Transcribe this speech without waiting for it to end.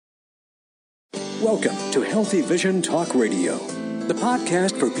Welcome to Healthy Vision Talk Radio, the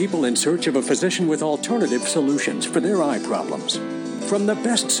podcast for people in search of a physician with alternative solutions for their eye problems. From the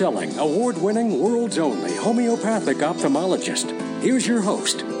best-selling, award-winning, world's only homeopathic ophthalmologist, here's your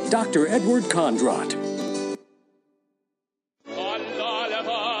host, Dr. Edward Kondrot.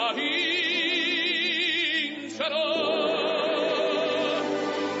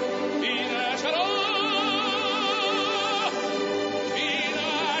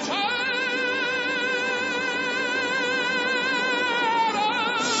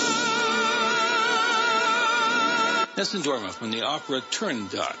 Nessun Dorma from the opera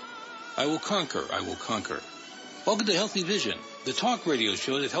Turandot. I will conquer, I will conquer. Welcome to Healthy Vision, the talk radio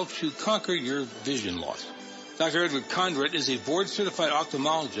show that helps you conquer your vision loss. Dr. Edward Kondrot is a board-certified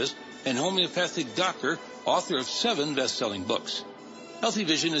ophthalmologist and homeopathic doctor, author of 7 best-selling books. Healthy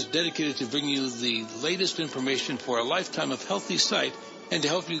Vision is dedicated to bringing you the latest information for a lifetime of healthy sight and to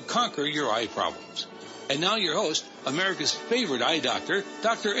help you conquer your eye problems. And now your host, America's favorite eye doctor,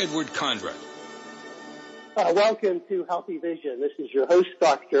 Dr. Edward Kondrot. Welcome to Healthy Vision. This is your host,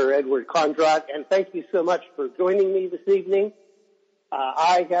 Dr. Edward Kondrot, and thank you so much for joining me this evening.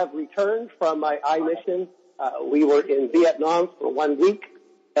 I have returned from my eye mission. We were in Vietnam for 1 week.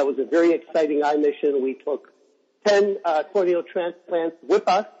 That was a very exciting eye mission. We took 10 corneal transplants with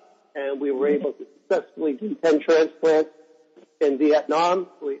us, and we were able to successfully do 10 transplants in Vietnam.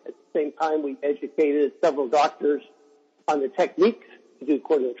 At the same time, we educated several doctors on the techniques to do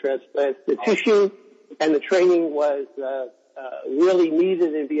corneal transplants. The tissue and the training was really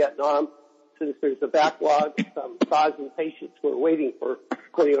needed in Vietnam since there's a backlog of some 1,000 patients who are waiting for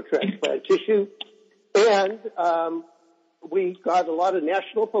corneal transplant tissue. And we got a lot of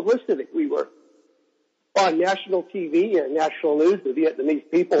national publicity. We were on national TV and national news. The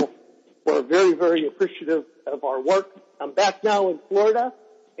Vietnamese people were very, very appreciative of our work. I'm back now in Florida,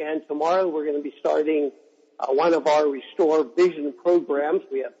 and tomorrow we're going to be starting one of our Restore Vision programs.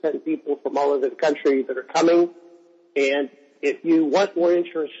 We have 10 people from all over the country that are coming. And if you want more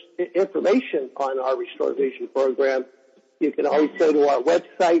information on our Restore Vision program, you can always go to our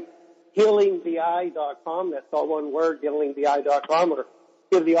website, healingtheeye.com. That's all one word, healingtheeye.com, or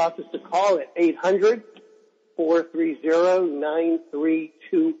give the office a call at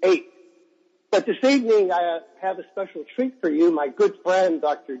 800-430-9328. But this evening, I have a special treat for you. My good friend,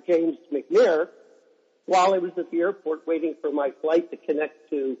 Dr. James McNair, while I was at the airport waiting for my flight to connect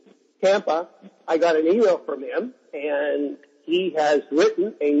to Tampa, I got an email from him, and he has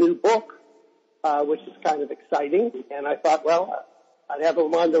written a new book, which is kind of exciting. And I thought, well, I'd have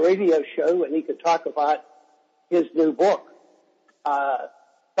him on the radio show, and he could talk about his new book.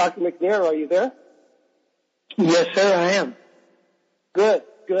 Dr. McNair, are you there? Yes, sir, I am. Good,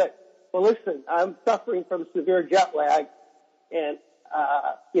 good. Well, listen, I'm suffering from severe jet lag, and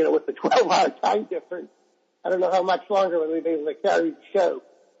with the 12-hour time difference, I don't know how much longer we'll be able to carry the show.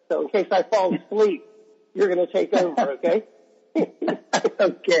 So in case I fall asleep, you're going to take over, okay?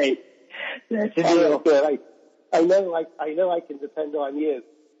 Okay. That's a deal. Good. I know I can depend on you.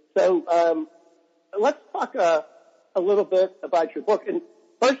 So let's talk a little bit about your book. And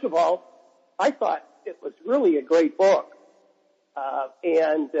first of all, I thought it was really a great book.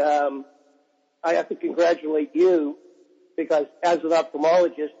 And I have to congratulate you, because as an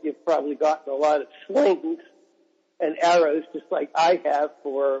ophthalmologist, you've probably gotten a lot of slings and arrows, just like I have,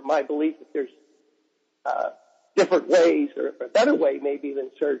 for my belief that there's different ways, or a better way maybe than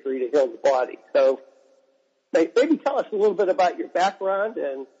surgery, to heal the body. So maybe tell us a little bit about your background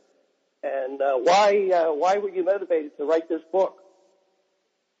and why were you motivated to write this book?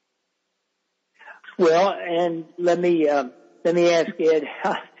 Well, and let me ask Ed,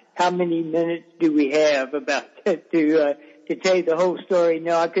 how many minutes do we have about to tell you the whole story?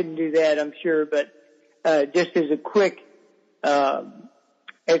 No, I couldn't do that, I'm sure, but just as a quick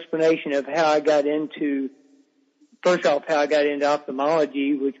explanation of how I got into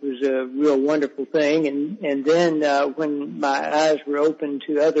ophthalmology, which was a real wonderful thing, and then when my eyes were open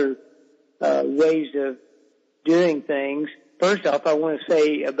to other ways of doing things. First off, I want to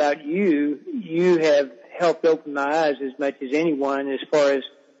say about you have helped open my eyes as much as anyone, as far as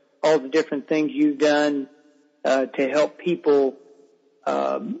all the different things you've done to help people,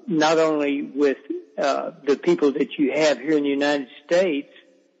 not only with the people that you have here in the United States,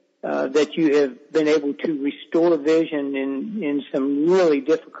 that you have been able to restore vision in some really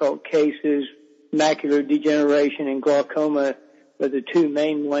difficult cases. Macular degeneration and glaucoma are the two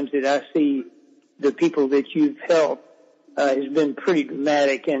main ones that I see the people that you've helped has been pretty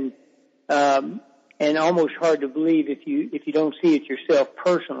dramatic and almost hard to believe if you don't see it yourself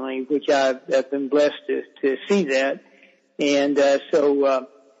personally, which I've been blessed to see that. And so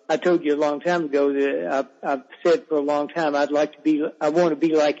I told you a long time ago that I've said for a long time I want to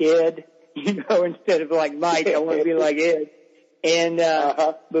be like Ed, instead of like Mike, I want to be like Ed. And,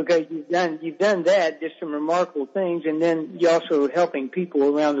 because you've done that, just some remarkable things. And then you're also helping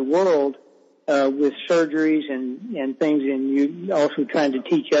people around the world, with surgeries and things. And you're also trying to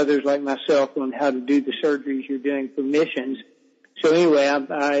teach others like myself on how to do the surgeries you're doing for missions. So anyway,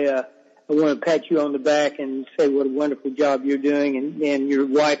 I want to pat you on the back and say what a wonderful job you're doing. And your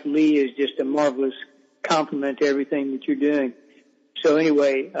wife, Lee, is just a marvelous compliment to everything that you're doing. So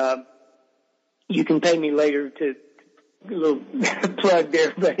anyway, you can pay me later to a little plug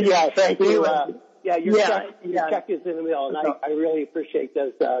there. But yeah, thank you. Your check is in the mail, and I really appreciate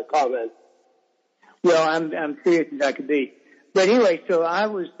those comments. Well, I'm serious as I could be. But anyway, so I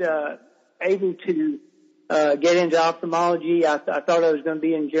was able to get into ophthalmology. I thought I was going to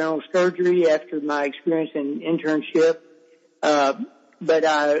be in general surgery after my experience in internship. But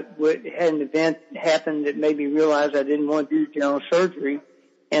had an event happen that made me realize I didn't want to do general surgery,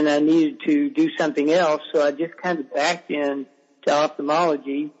 and I needed to do something else. So I just kind of backed in to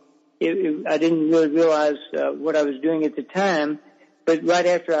ophthalmology. I didn't really realize what I was doing at the time, but right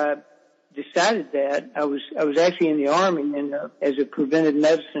after I decided that, I was actually in the Army as a preventive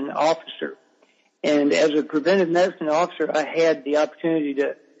medicine officer. And as a preventive medicine officer, I had the opportunity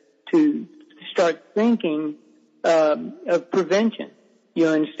to start thinking of prevention.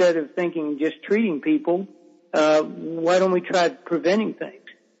 Instead of thinking just treating people, why don't we try preventing things?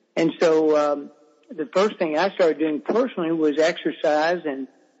 And so the first thing I started doing personally was exercise, and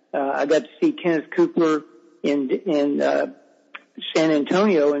I got to see Kenneth Cooper in San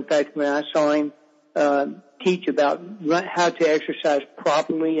Antonio. In fact, when I saw him teach about how to exercise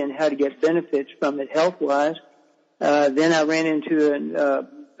properly and how to get benefits from it health-wise, then I ran into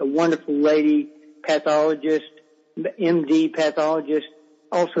a wonderful lady, pathologist, MD pathologist,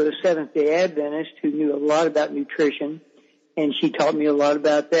 also a Seventh-day Adventist who knew a lot about nutrition. And she taught me a lot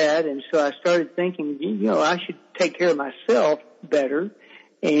about that. And so I started thinking, I should take care of myself better.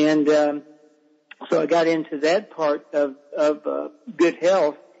 And so I got into that part of good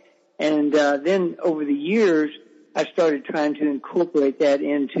health. And then over the years, I started trying to incorporate that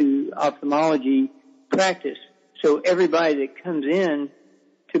into ophthalmology practice. So everybody that comes in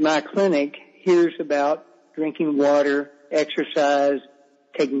to my clinic hears about drinking water, exercise,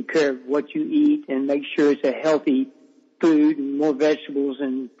 taking care of what you eat, and make sure it's a healthy food and more vegetables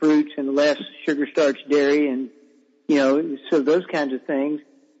and fruits and less sugar, starch, dairy, and so those kinds of things.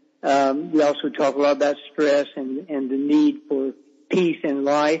 We also talk a lot about stress and the need for peace in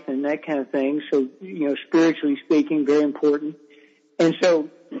life and that kind of thing. So spiritually speaking, very important. And so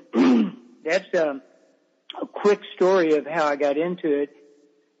that's a quick story of how I got into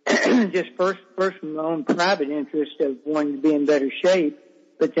it. Just first from my own private interest of wanting to be in better shape.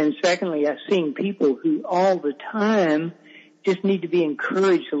 But then secondly, I've seen people who all the time just need to be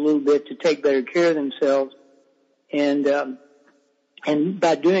encouraged a little bit to take better care of themselves. And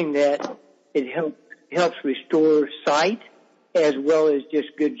by doing that, it helps restore sight as well as just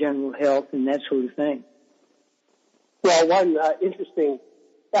good general health and that sort of thing. Well, one interesting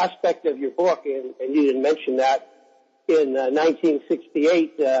aspect of your book, and you didn't mention that, in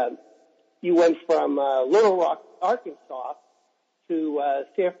 1968, you went from Little Rock, Arkansas, to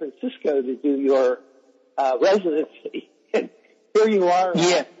San Francisco to do your residency. And here you are,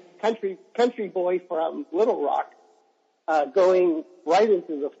 country boy from Little Rock, going right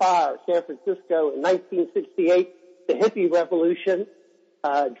into the fire. San Francisco in 1968, the hippie revolution,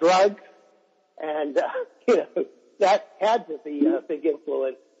 drugs, and that had to be a big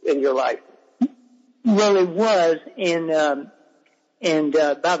influence in your life. Well, it was, and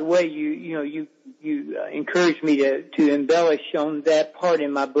by the way, you encouraged me to embellish on that part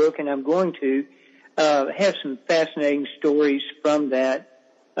in my book, and I'm going to have some fascinating stories from that.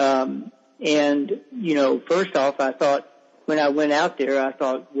 And first off, I thought when I went out there, I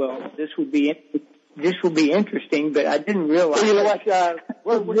thought, well, this will be interesting, but I didn't realize. You know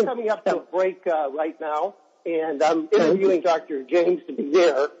what? We're coming up to a break right now, and I'm interviewing Dr. James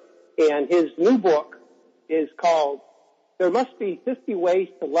McNair, and his new book is called "There Must Be 50 Ways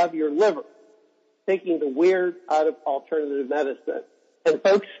to Love Your Liver: Taking the Weird Out of Alternative Medicine." And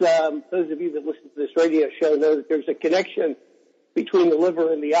folks, those of you that listen to this radio show know that there's a connection between the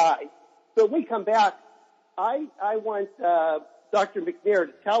liver and the eye. So when we come back, I want Dr. McNair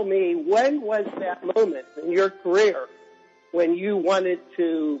to tell me, when was that moment in your career when you wanted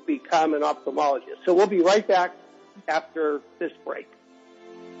to become an ophthalmologist? So we'll be right back after this break.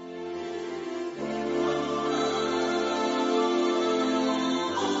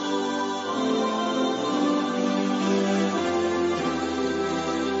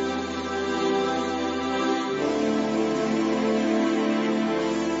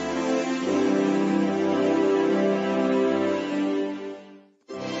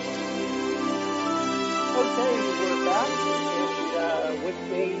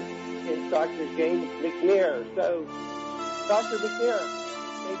 me is Dr. James McNair. So, Dr. McNair,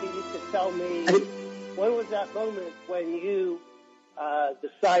 maybe you could tell me, when was that moment when you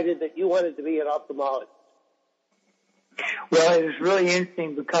decided that you wanted to be an ophthalmologist? Well, it was really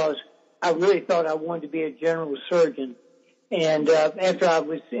interesting because I really thought I wanted to be a general surgeon. And after I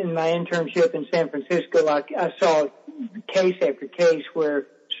was in my internship in San Francisco, I saw case after case where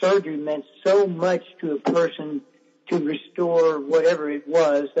surgery meant so much to a person to restore whatever it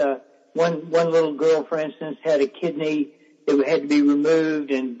was. One little girl, for instance, had a kidney that had to be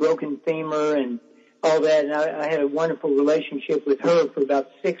removed and broken femur and all that. And I had a wonderful relationship with her for about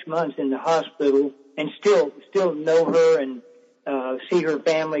 6 months in the hospital, and still know her and see her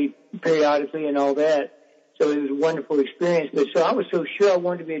family periodically and all that. So it was a wonderful experience. But so I was so sure I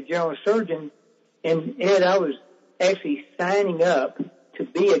wanted to be a general surgeon, and Ed, I was actually signing up to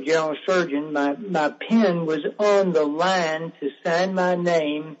be a general surgeon. My pen was on the line to sign my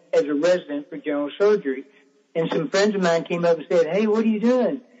name as a resident for general surgery. And some friends of mine came up and said, "Hey, what are you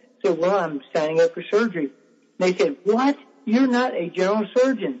doing?" I said, "Well, I'm signing up for surgery." And they said, "What? You're not a general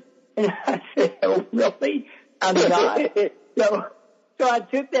surgeon." And I said, "Oh, really? I'm not." So I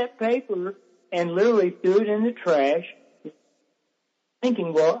took that paper and literally threw it in the trash,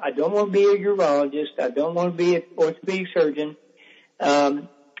 thinking, well, I don't want to be a urologist. I don't want to be an orthopedic surgeon. I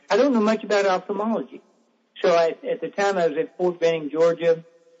don't know much about ophthalmology. So at the time I was at Fort Benning, Georgia,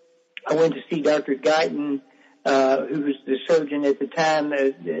 I went to see Dr. Guyton, who was the surgeon at the time,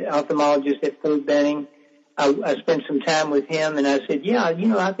 the ophthalmologist at Fort Benning. I spent some time with him, and I said, yeah,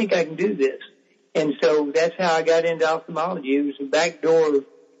 I think I can do this. And so that's how I got into ophthalmology. It was a backdoor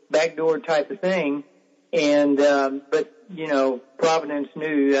type of thing. And, but, Providence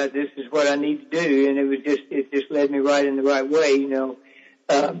knew that this is what I need to do. And it just led me right in the right way,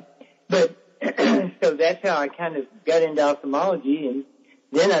 but so that's how I kind of got into ophthalmology. And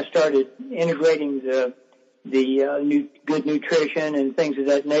then I started integrating the good nutrition and things of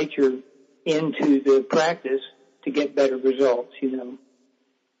that nature into the practice to get better results, Yeah,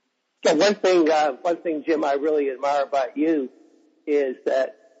 one thing, Jim, I really admire about you is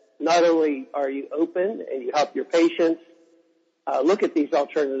that not only are you open and you help your patients look at these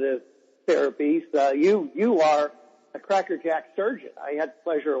alternative therapies, you are a crackerjack surgeon. I had the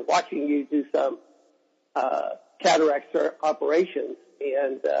pleasure of watching you do some cataract operations,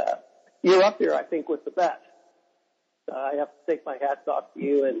 and you're up there, I think, with the best. I have to take my hats off to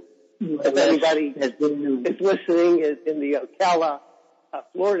you. And if anybody is listening is in the Ocala,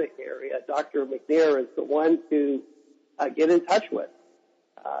 Florida area, Dr. McNair is the one to get in touch with.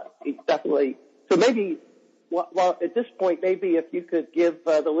 He's definitely, so maybe, well, at this point, maybe if you could give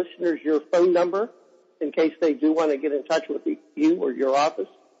the listeners your phone number in case they do want to get in touch with you or your office.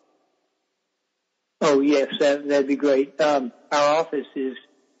 Oh, yes, that'd be great. Our office is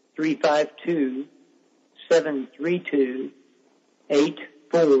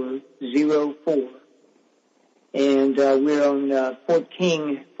 352-732-8404. And we're on Fort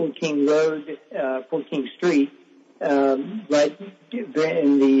King Road, Fort King Street, right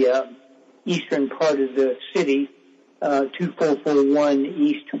in the eastern part of the city, 2441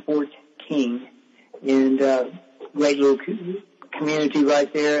 East Fort King. And great little community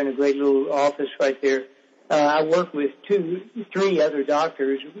right there and a great little office right there. I work with three other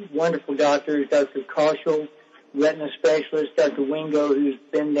doctors, wonderful doctors, Dr. Kaushal, retina specialist, Dr. Wingo, who's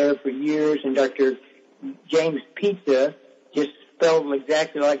been there for years, and Dr. James Pizza, just spelled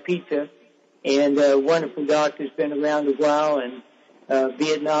exactly like pizza, and a wonderful doctor who's been around a while, and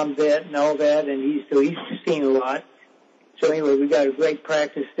Vietnam vet and all that, and he's seen a lot. So anyway, we got a great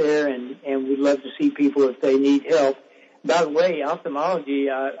practice there, and we'd love to see people if they need help. By the way,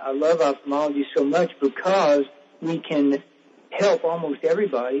 ophthalmology, I love ophthalmology so much because we can help almost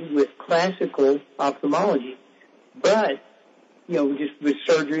everybody with classical ophthalmology. But, just with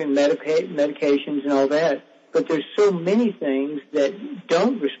surgery and medications and all that. But there's so many things that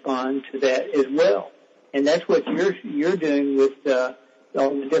don't respond to that as well. And that's what you're doing with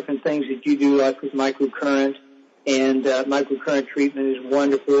all the different things that you do, like with microcurrent. And microcurrent treatment is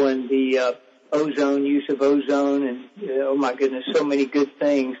wonderful, and the use of ozone, and oh my goodness, so many good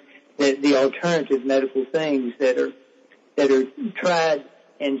things, that the alternative medical things that are tried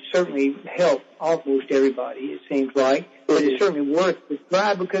and certainly help almost everybody, it seems like. But it's certainly worth the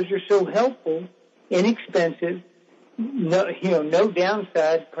try because they're so helpful, inexpensive, no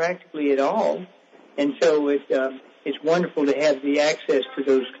downside practically at all. And so it's wonderful to have the access to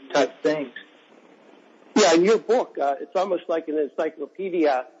those type of things. Yeah, in your book, it's almost like an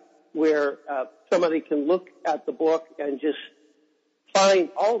encyclopedia where somebody can look at the book and just find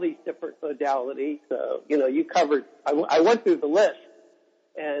all these different modalities. You covered, I went through the list,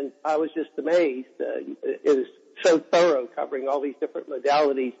 and I was just amazed. It is so thorough, covering all these different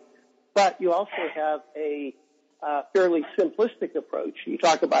modalities. But you also have a fairly simplistic approach. You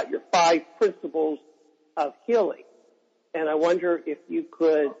talk about your 5 principles of healing, and I wonder if you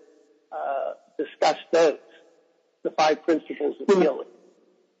could discuss those, the 5 principles of healing.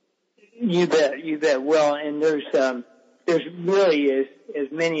 You bet. Well, and there's really as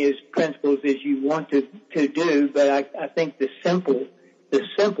many as principles as you want to do, but I think the simple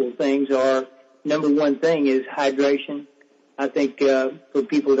things are, number one thing is hydration. I think for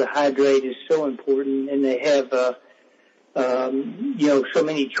people to hydrate is so important, and they have so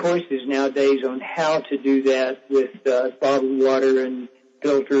many choices nowadays on how to do that with bottled water and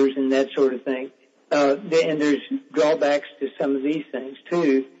filters and that sort of thing. And there's drawbacks to some of these things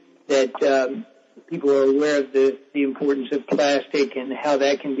too, that people are aware of the importance of plastic and how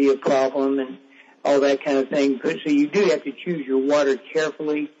that can be a problem and all that kind of thing. So you do have to choose your water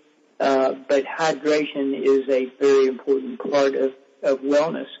carefully, but hydration is a very important part of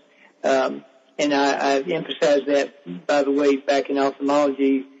wellness. And I emphasize that, by the way, back in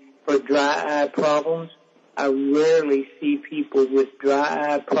ophthalmology, for dry eye problems. I rarely see people with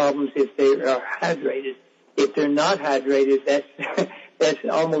dry eye problems if they are hydrated. If they're not hydrated, that's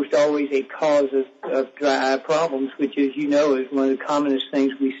almost always a cause of dry eye problems, which, as you know, is one of the commonest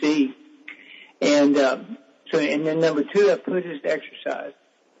things we see. And and then number 2 I put is exercise.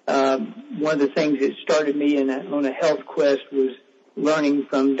 One of the things that started me on a health quest was learning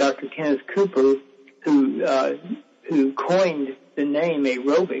from Dr. Kenneth Cooper, who coined the name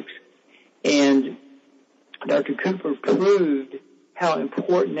aerobics. And Dr. Cooper proved how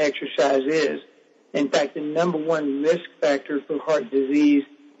important exercise is. In fact, the number 1 risk factor for heart disease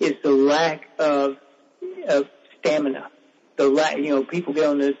is the lack of stamina. People get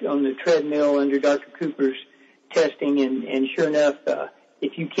on the treadmill under Dr. Cooper's testing, and sure enough,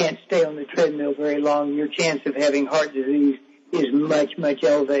 if you can't stay on the treadmill very long, your chance of having heart disease is much, much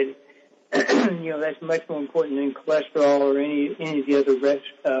elevated. That's much more important than cholesterol or any of the other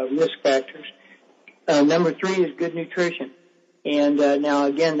risk factors. Number 3 is good nutrition. And now,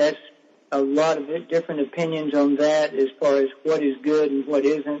 again, that's a lot of different opinions on that as far as what is good and what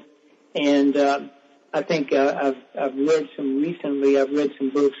isn't. And I think I've read some recently. I've read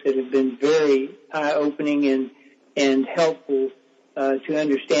some books that have been very eye-opening and helpful to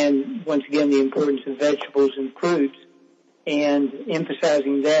understand, once again, the importance of vegetables and fruits, and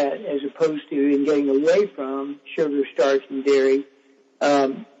emphasizing that as opposed to and getting away from sugar, starch, and dairy.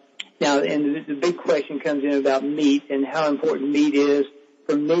 Now, and the big question comes in about meat and how important meat is.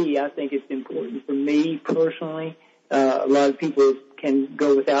 For me, I think it's important for me personally. A lot of people can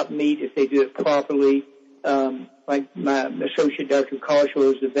go without meat if they do it properly. Like my associate, Dr.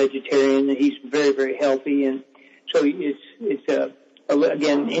 Caushall, is a vegetarian, and he's very, very healthy. And so it's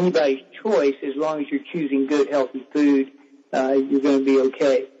again, anybody's choice. As long as you're choosing good, healthy food, you're going to be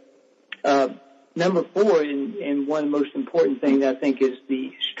okay. Number 4, and one of the most important things, I think, is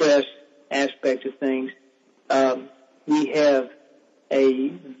the stress aspect of things. We have a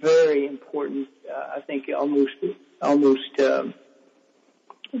very important, I think, almost the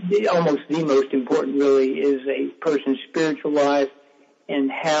most important, really, is a person's spiritual life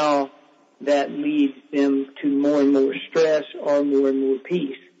and how that leads them to more and more stress or more and more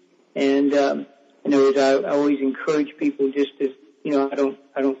peace. And I always encourage people just to,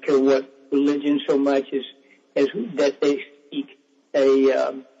 I don't care what religion so much as that they seek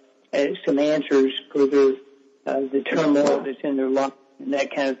some answers for the turmoil that's in their life and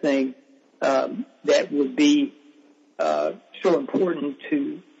that kind of thing. That would be so important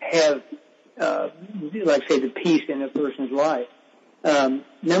to have, like I say, the peace in a person's life.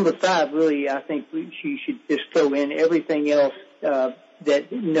 Number 5, really, I think she should just throw in everything else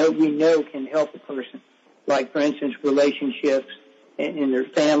that we know can help a person, like, for instance, relationships in their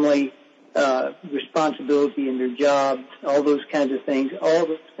family, responsibility in their job, all those kinds of things. All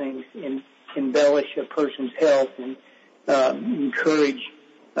those things embellish a person's health and encourage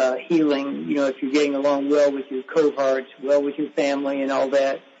healing. If you're getting along well with your cohorts, well with your family and all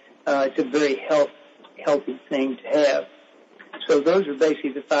that, it's a very healthy thing to have. So those are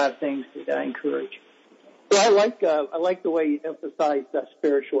basically the 5 things that I encourage. Well, I like the way you emphasize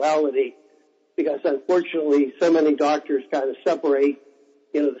spirituality, because unfortunately so many doctors kind of separate,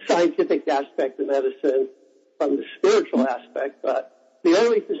 the scientific aspect of medicine from the spiritual aspect. But the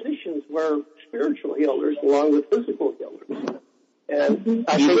early physicians were spiritual healers along with physical healers. And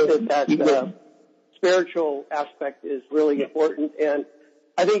I think that spiritual aspect is really important. And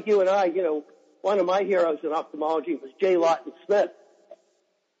I think you and I, one of my heroes in ophthalmology was J. Lawton Smith.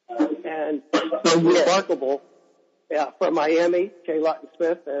 And remarkable from Miami, J. Lawton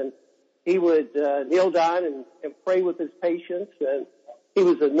Smith, and he would kneel down and pray with his patients. And he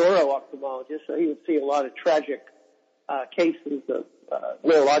was a neuro-ophthalmologist, so he would see a lot of tragic cases of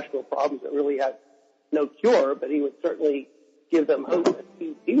neurological problems that really had no cure, but he would certainly give them hope.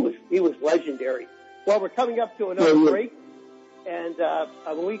 He was legendary. Well, we're coming up to another break, and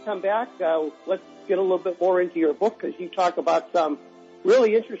when we come back, let's get a little bit more into your book, because you talk about some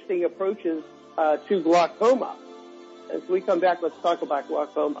really interesting approaches to glaucoma. As we come back, let's talk about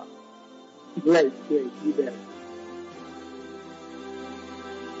glaucoma. Great, you bet.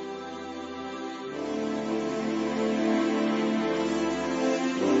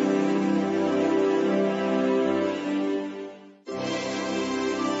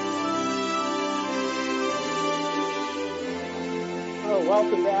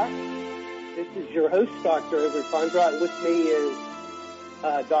 Welcome back. This is your host, Dr. Edward Conrad. With me is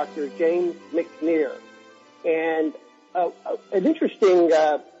Dr. James McNear. And an interesting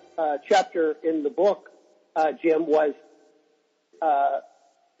chapter in the book, Jim, was a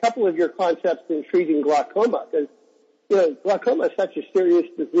couple of your concepts in treating glaucoma. Because, glaucoma is such a serious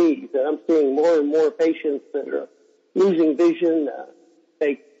disease, and I'm seeing more and more patients that are losing vision.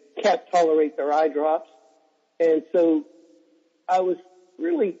 They can't tolerate their eye drops. And so I was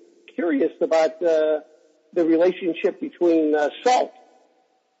really curious about the relationship between salt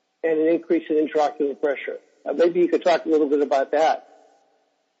and an increase in intraocular pressure. Maybe you could talk a little bit about that.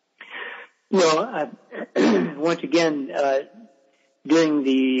 Well, once again, doing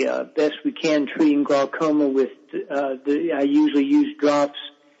the best we can treating glaucoma with I usually use drops,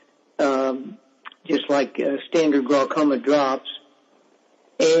 just like standard glaucoma drops,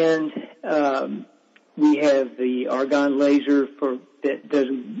 and we have the argon laser that does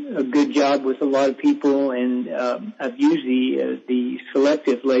a good job with a lot of people, and I've used the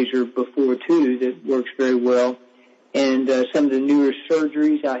selective laser before too that works very well. And some of the newer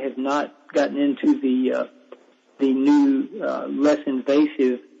surgeries, I have not gotten into the new less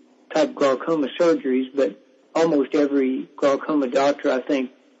invasive type glaucoma surgeries, but almost every glaucoma doctor, I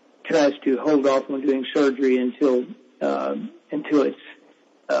think, tries to hold off on doing surgery until it's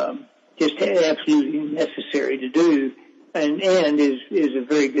just absolutely necessary to do, and is a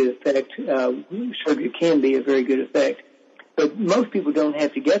very good effect. Surgery can be a very good effect, but most people don't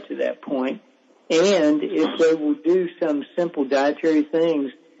have to get to that point. And if they will do some simple dietary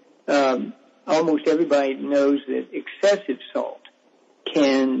things, almost everybody knows that excessive salt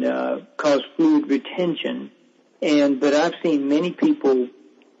can cause fluid retention. But I've seen many people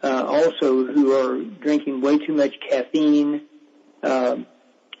also who are drinking way too much caffeine.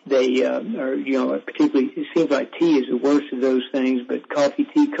 They are, particularly, it seems like tea is the worst of those things, but coffee,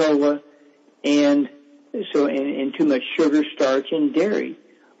 tea, cola, and too much sugar, starch, and dairy.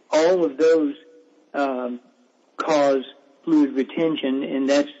 All of those cause fluid retention, and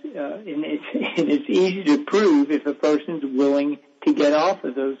it's easy to prove if a person's willing to get off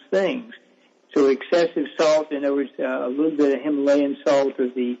of those things. So excessive salt, in other words, a little bit of Himalayan salt or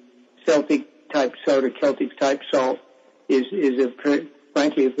the Celtic type salt or Celtic type salt is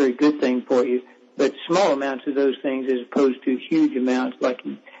frankly a very good thing for you. But small amounts of those things as opposed to huge amounts like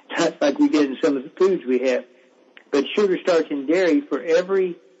we get in some of the foods we have. But sugar, starch, and dairy, for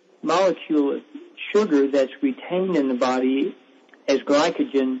every molecule of sugar that's retained in the body as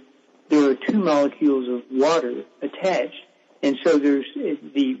glycogen, there are 2 molecules of water attached. And so the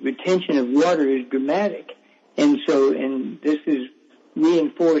retention of water is dramatic. And this is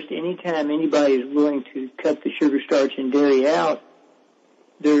reinforced anytime anybody is willing to cut the sugar, starch, and dairy out.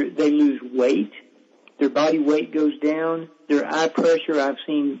 They lose weight. Their body weight goes down. Their eye pressure I've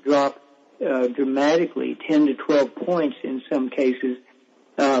seen drop dramatically, 10 to 12 points in some cases.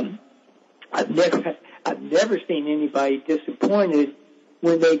 I've never seen anybody disappointed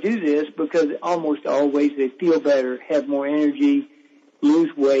when they do this, because almost always they feel better, have more energy,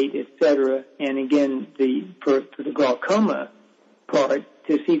 lose weight, etc. And again, for the glaucoma part,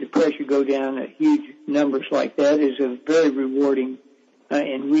 to see the pressure go down at huge numbers like that is a very rewarding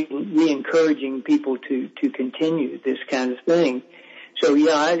and re-encouraging people to continue this kind of thing. So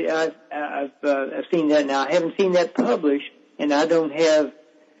yeah, I've seen that. Now I haven't seen that published, and I don't have,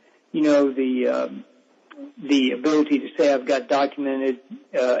 the ability to say I've got documented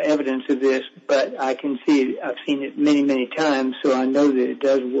evidence of this, but I can see it. I've seen it many, many times, so I know that it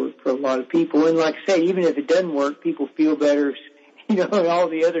does work for a lot of people. And like I say, even if it doesn't work, people feel better, and all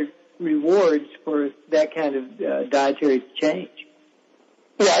the other rewards for that kind of dietary change.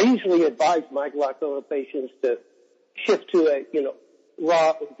 Yeah, I usually advise my glaucoma patients to shift to a,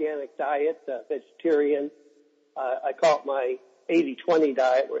 raw organic diet, vegetarian. I call it my 80-20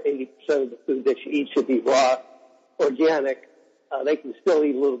 diet, where 80% of the food that you eat should be raw, organic. They can still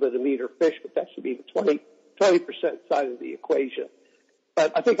eat a little bit of meat or fish, but that should be the 20% side of the equation.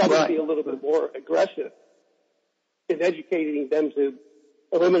 But I think I would be a little bit more aggressive in educating them to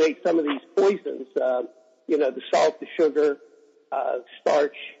eliminate some of these poisons, the salt, the sugar,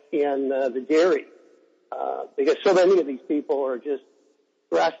 starch, and the dairy. Because so many of these people are just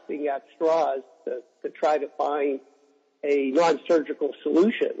grasping at straws to try to find a non-surgical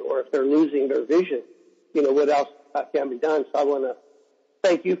solution, or if they're losing their vision, what else can be done. So I want to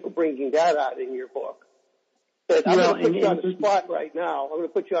thank you for bringing that out in your book. But I'm going to put you on the spot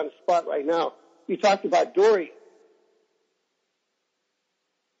right now. You talked about durian.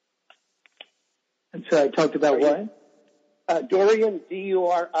 I'm sorry, I talked about what? Durian,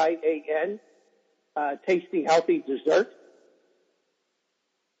 D-U-R-I-A-N, tasty, healthy dessert.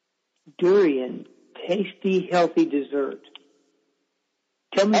 Durian, tasty, healthy dessert.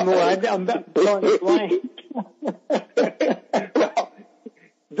 Tell me more. I'm going blank. Well,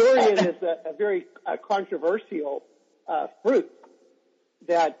 durian is a very controversial fruit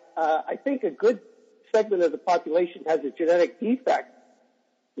that I think a good segment of the population has a genetic defect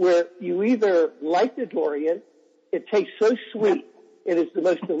where you either like the durian, it tastes so sweet, it is the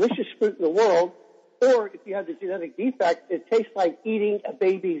most delicious fruit in the world, or if you have the genetic defect, it tastes like eating a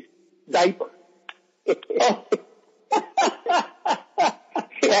baby's diaper.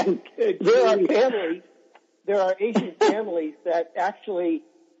 And there are Asian families that actually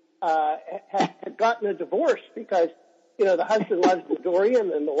have gotten a divorce because, the husband loves the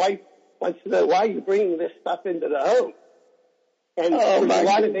durian and the wife wants to know why you're bringing this stuff into the home. And there's a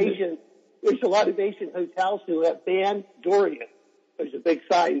lot of Asian hotels who have banned durian. There's a big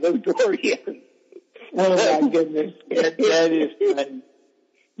sign, no durian. Oh my goodness. That is funny.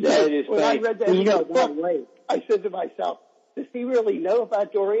 That is funny. When I read that in the book, I said to myself, does he really know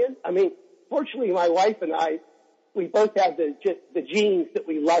about durian? I mean, fortunately, my wife and I, we both have the genes that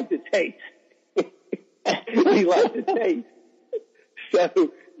we love to taste. We love to taste. So,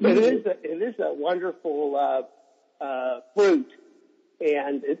 but it is a wonderful fruit,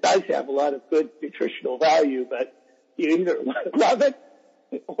 and it does have a lot of good nutritional value. But you either love it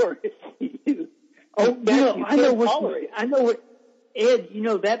or you. I know what. Ed,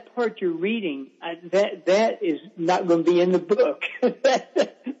 that part you're reading, that is not going to be in the book.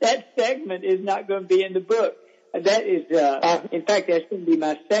 that segment is not going to be in the book. That is, in fact, that's going to be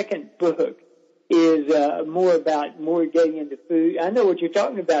my second book, is more getting into food. I know what you're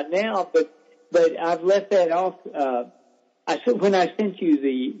talking about now, but I've left that off. When I sent you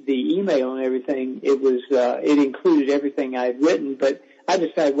the email and everything, it included everything I had written, but I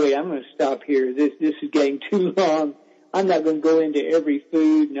decided, wait, I'm going to stop here. This is getting too long. I'm not going to go into every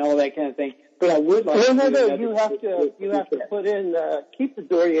food and all that kind of thing, but I would like to. No. You have to put in, keep the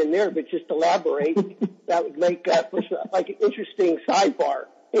durian there, but just elaborate. That would make like an interesting sidebar.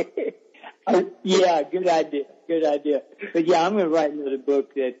 Yeah, good idea. But yeah, I'm going to write another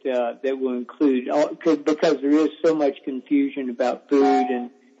book that will include because there is so much confusion about food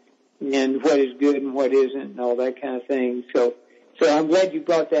and what is good and what isn't and all that kind of thing. So I'm glad you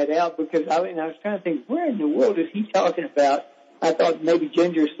brought that out because I was trying to think, where in the world is he talking about? I thought maybe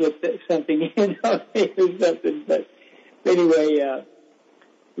Ginger slipped something in on it or something, but anyway,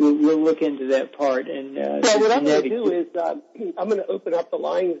 we'll look into that part. And what I'm going to do is I'm going to open up the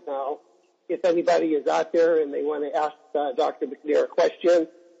lines now. If anybody is out there and they want to ask Dr. McNair a question,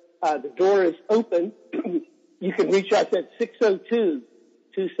 the door is open. You can reach us at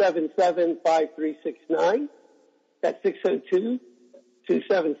 602-277-5369. That's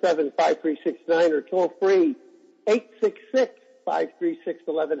 602-277-5369 or toll free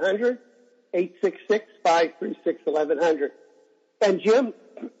 866-536-1100, 866-536-1100. And Jim,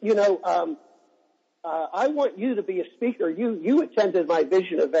 I want you to be a speaker. You attended my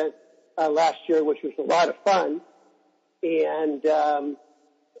vision event last year, which was a lot of fun. And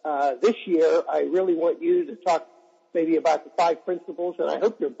this year, I really want you to talk maybe about the 5 principles, and I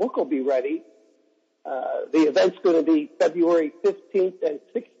hope your book will be ready. The event's going to be February 15th and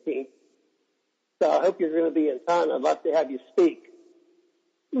 16th. So I hope you're going to be in town. I'd love to have you speak.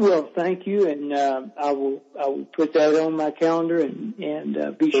 Well, thank you, and I will put that on my calendar and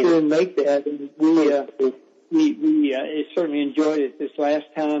be sure and make that. And we certainly enjoyed it this last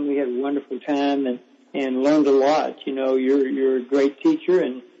time. We had a wonderful time and learned a lot. You're a great teacher,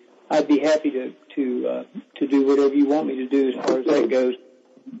 and I'd be happy to do whatever you want me to do as far as that goes.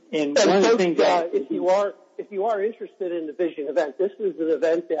 And one of the things if you are interested in the vision event, this is an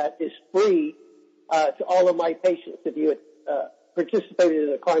event that is free to all of my patients. If you participated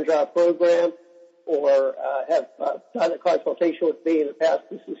in a Condra program or have done a consultation with me in the past,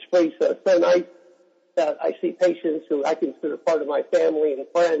 this is free. So it's so nice I see patients who I consider part of my family and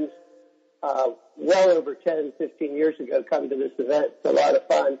friends well over 10, 15 years ago come to this event. It's a lot of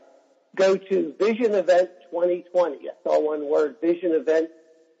fun. Go to Vision Event 2020. That's all one word, Vision Event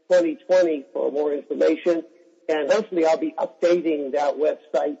 2020 for more information. And hopefully I'll be updating that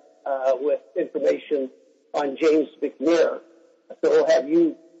website with information on James McNair. So we'll have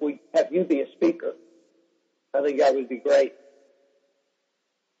you be a speaker. I think that would be great.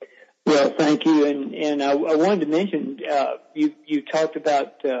 Well, thank you. And I wanted to mention, you talked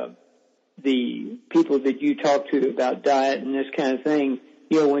about the people that you talk to about diet and this kind of thing.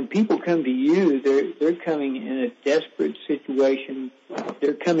 You know, when people come to you, they're coming in a desperate situation.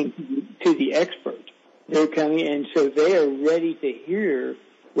 They're coming to the expert. They're coming, and so they are ready to hear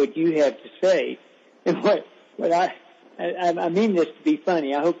what you have to say. And what I mean this to be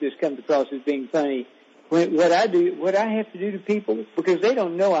funny. I hope this comes across as being funny. What I have to do to people, because they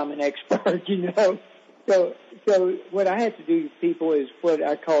don't know I'm an expert, you know. So what I have to do to people is what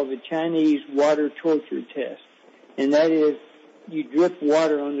I call the Chinese water torture test, and that is you drip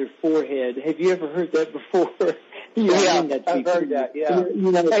water on their forehead. Have you ever heard that before? Yeah, I've heard that. Yeah.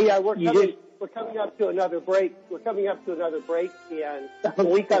 We're coming up to another break. And when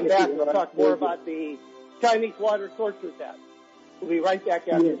we come back, we'll talk more about the Chinese water torture test. We'll be right back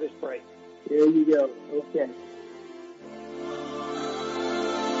after this break. There you go. Okay.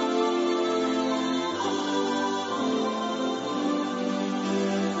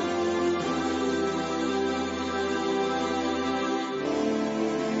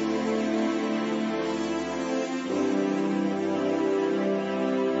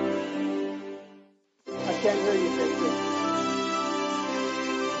 I can't hear you, Jason.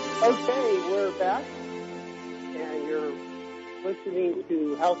 Okay, we're back, and you're listening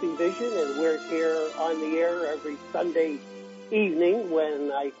to Healthy Vision, and we're here on the air every Sunday evening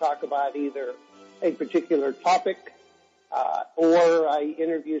when I talk about either a particular topic or I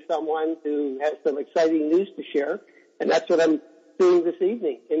interview someone who has some exciting news to share, and that's what I'm doing this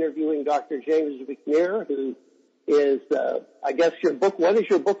evening, interviewing Dr. James McNair, who is, I guess, your book. When is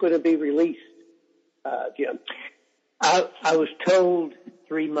your book going to be released, Jim? I was told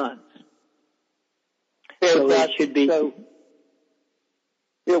 3 months. So that should be. So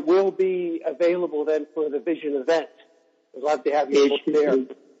it will be available then for the Vision event. I'd love to have your book there.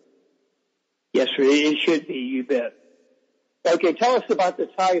 Yes, sir. It should be. You bet. Okay, tell us about the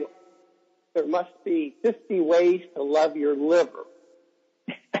title. There must be 50 ways to love your liver.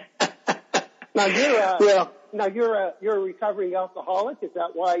 Now you're a recovering alcoholic. Is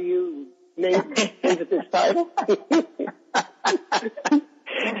that why you named it this title?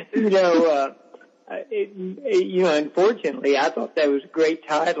 Unfortunately, I thought that was a great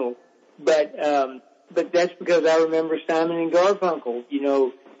title, but that's because I remember Simon and Garfunkel. You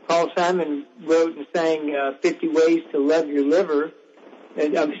know, Paul Simon wrote and sang 50 Ways to Love Your Liver.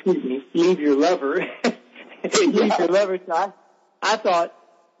 Leave Your Lover. Leave Your Lover. So I thought,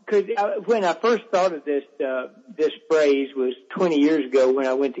 when I first thought of this phrase was 20 years ago when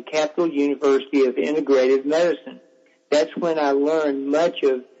I went to Capital University of Integrative Medicine. That's when I learned much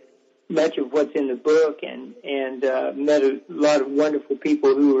of what's in the book and met a lot of wonderful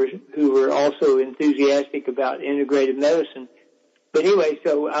people who were also enthusiastic about integrative medicine. But anyway,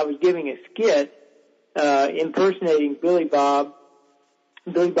 so I was giving a skit impersonating Billy Bob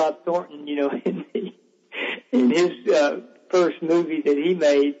Thornton, you know, in his first movie that he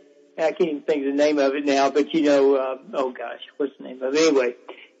made. I can't even think of the name of it now, but you know, what's the name of it?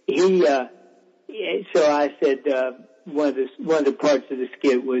 Anyway, so I said, one of the parts of the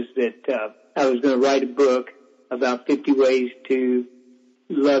skit was that, I was going to write a book about 50 ways to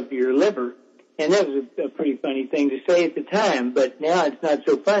love your liver. And that was a pretty funny thing to say at the time, but now it's not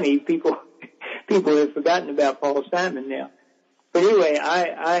so funny. People have forgotten about Paul Simon now. But anyway,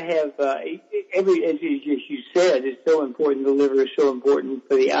 I have, as you said, it's so important. The liver is so important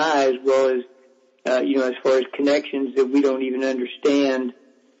for the eye as well as, as far as connections that we don't even understand,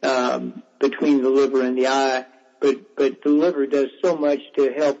 between the liver and the eye. But the liver does so much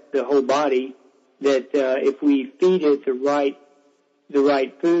to help the whole body that, if we feed it the right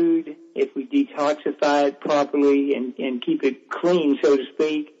food, if we detoxify it properly and keep it clean, so to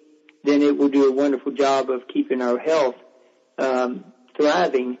speak, then it will do a wonderful job of keeping our health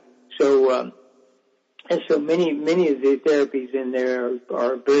thriving. So many of the therapies in there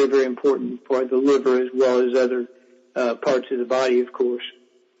are very, very important for the liver as well as other parts of the body, of course.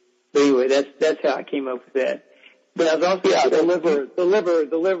 But anyway, that's how I came up with that. But I was also the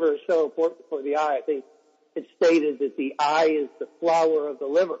liver is so important for the eye. I think it's stated that the eye is the flower of the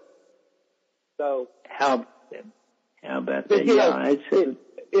liver. So how about that?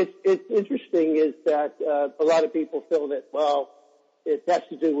 it's interesting is that a lot of people feel that, well, it has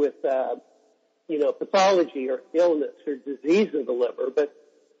to do with, pathology or illness or disease of the liver, but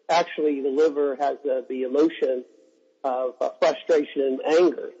actually the liver has the emotion of frustration and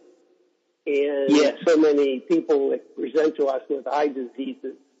anger. And yes. So many people that present to us with eye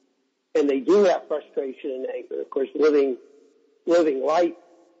diseases, and they do have frustration and anger. Of course, living life,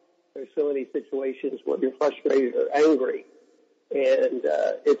 there's so many situations where you're frustrated or angry. And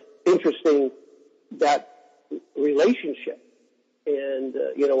it's interesting, that relationship. And,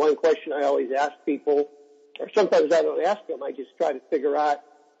 one question I always ask people, or sometimes I don't ask them, I just try to figure out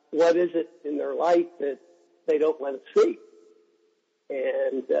what is it in their life that they don't want to see.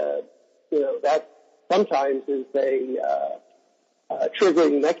 And, that sometimes is a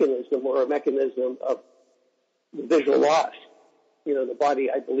triggering mechanism or a mechanism of the visual loss. The body,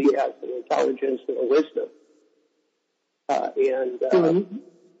 I believe, has an intelligence and a wisdom.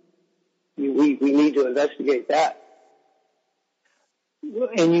 We need to investigate that.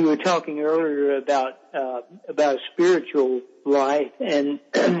 And you were talking earlier about a spiritual life and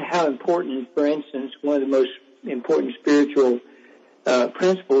how important, for instance, one of the most important spiritual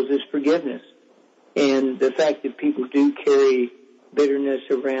principles is forgiveness, and the fact that people do carry bitterness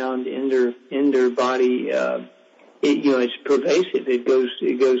around in their body. It's pervasive. It goes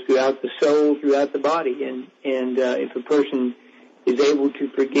throughout the soul, throughout the body, and if a person is able to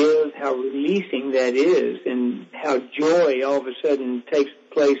forgive, how releasing that is, and how joy all of a sudden takes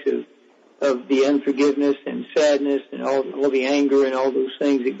place of the unforgiveness and sadness and all the anger and all those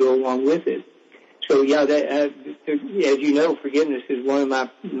things that go along with it. So yeah, as you know, forgiveness is one of my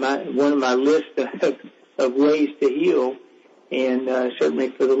list of ways to heal, and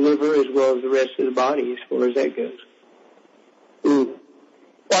certainly for the liver as well as the rest of the body as far as that goes. Well,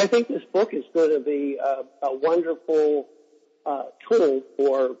 I think this book is going to be a wonderful tool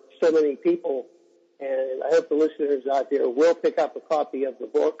for so many people, and I hope the listeners out there will pick up a copy of the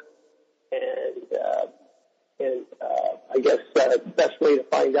book. And I guess the best way to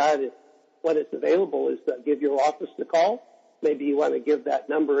find out is when it's available is to give your office a call. Maybe you want to give that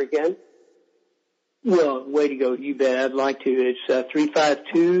number again. Well, way to go. You bet. I'd like to. It's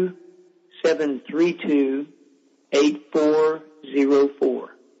 352-732-8404.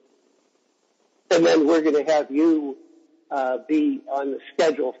 And then we're going to have you be on the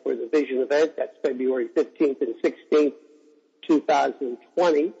schedule for the Vision event. That's February 15th and 16th,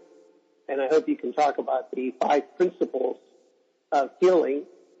 2020. And I hope you can talk about the 5 principles of healing.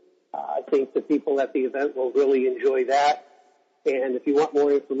 I think the people at the event will really enjoy that. And if you want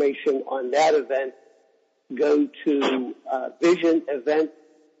more information on that event, go to Vision Event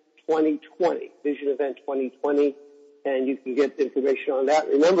 2020, Vision Event 2020, and you can get information on that.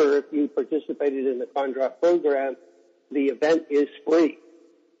 Remember, if you participated in the Condra program, the event is free.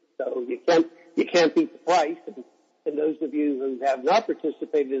 So you can't beat the price. And those of you who have not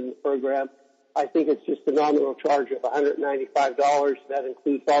participated in the program, I think it's just a nominal charge of $195. That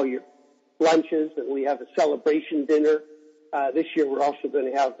includes all your lunches, and we have a celebration dinner. This year we're also going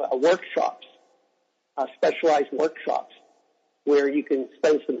to have workshops, specialized workshops, where you can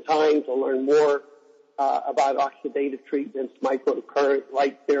spend some time to learn more about oxidative treatments, microcurrent,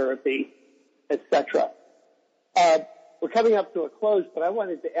 light therapy, etc. We're coming up to a close, but I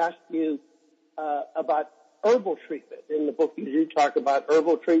wanted to ask you about herbal treatment. In the book, you do talk about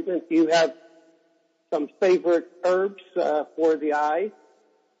herbal treatment. Do you have some favorite herbs for the eye?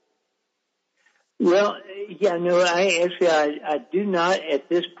 Well, yeah, no, I do not at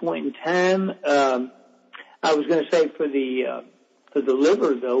this point in time. I was going to say for the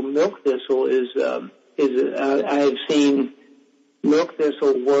liver though, milk thistle is I have seen milk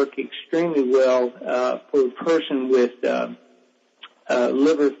thistle work extremely well for a person with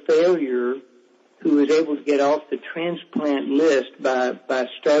liver failure who is able to get off the transplant list by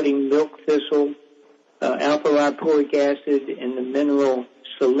starting milk thistle, alpha-lipoic acid, and the mineral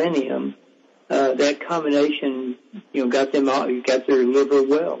selenium. That combination, got their liver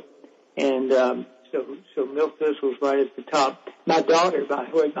well. And so milk thistle is right at the top. My daughter, by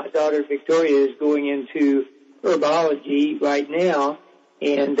the way, Victoria, is going into herbology right now,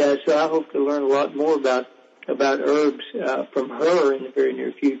 and so I hope to learn a lot more about herbs from her in the very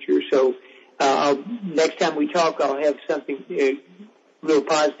near future. So next time we talk, I'll have something real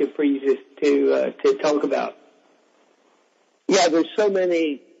positive for you to talk about. Yeah, there's so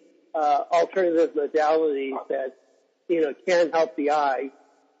many alternative modalities that can help the eye,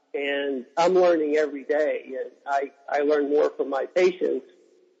 and I'm learning every day. And I learn more from my patients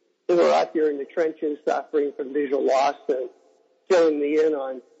who are out there in the trenches suffering from visual loss and filling me in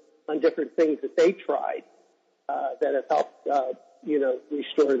on different things that they tried that have helped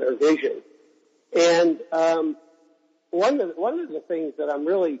restore their vision. And one of the things that I'm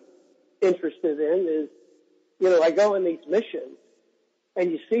really interested in is, I go in these missions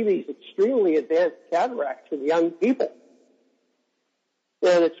and you see these extremely advanced cataracts in young people.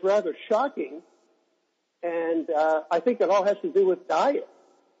 And it's rather shocking. And I think it all has to do with diet.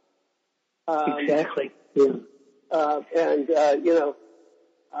 Exactly. Yeah.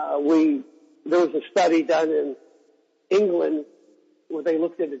 There was a study done in England where they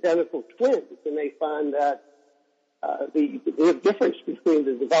looked at identical twins, and they found that the difference between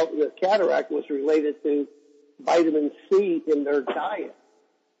the development of cataract was related to vitamin C in their diet.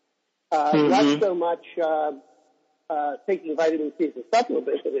 Not so much taking vitamin C as a supplement,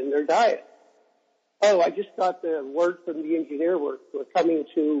 but in their diet. Oh, I just got the word from the engineer. We're coming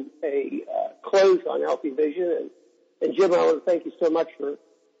to a close on Healthy Vision. And Jim, I want to thank you so much for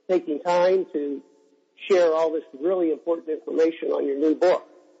taking time to share all this really important information on your new book.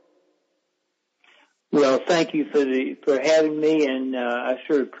 Well, thank you for having me, and I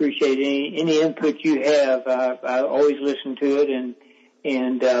sure appreciate any input you have. I always listen to it,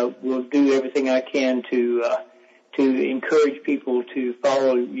 and will do everything I can to encourage people to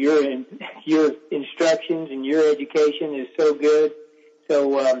follow your instructions, and your education is so good.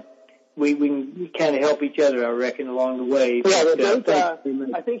 So we can kind of help each other, I reckon, along the way. Yeah, but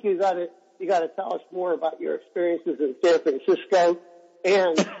I think you got to tell us more about your experiences in San Francisco,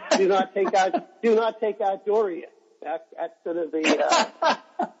 and do not take out Dorian. That's going to be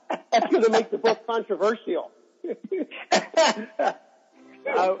that's going to make the book controversial.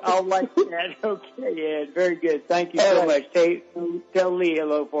 I'll like that. Okay, Ed. Very good. Thank you so much. Tell Lee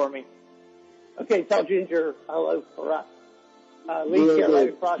hello for me. Okay, tell Ginger hello for us. Lee's here right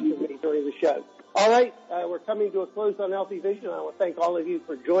across from me during the show. All right, we're coming to a close on Healthy Vision. I want to thank all of you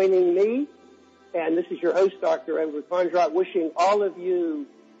for joining me. And this is your host, Dr. Edward Kondrot, wishing all of you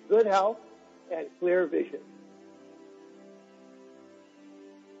good health and clear vision.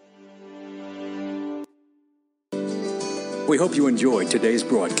 We hope you enjoyed today's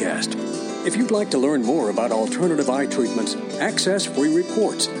broadcast. If you'd like to learn more about alternative eye treatments, access free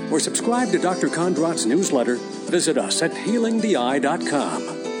reports, or subscribe to Dr. Kondrot's newsletter, visit us at healingtheeye.com.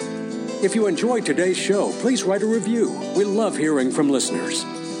 If you enjoyed today's show, please write a review. We love hearing from listeners.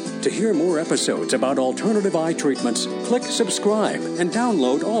 To hear more episodes about alternative eye treatments, click subscribe and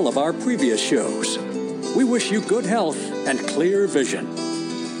download all of our previous shows. We wish you good health and clear vision.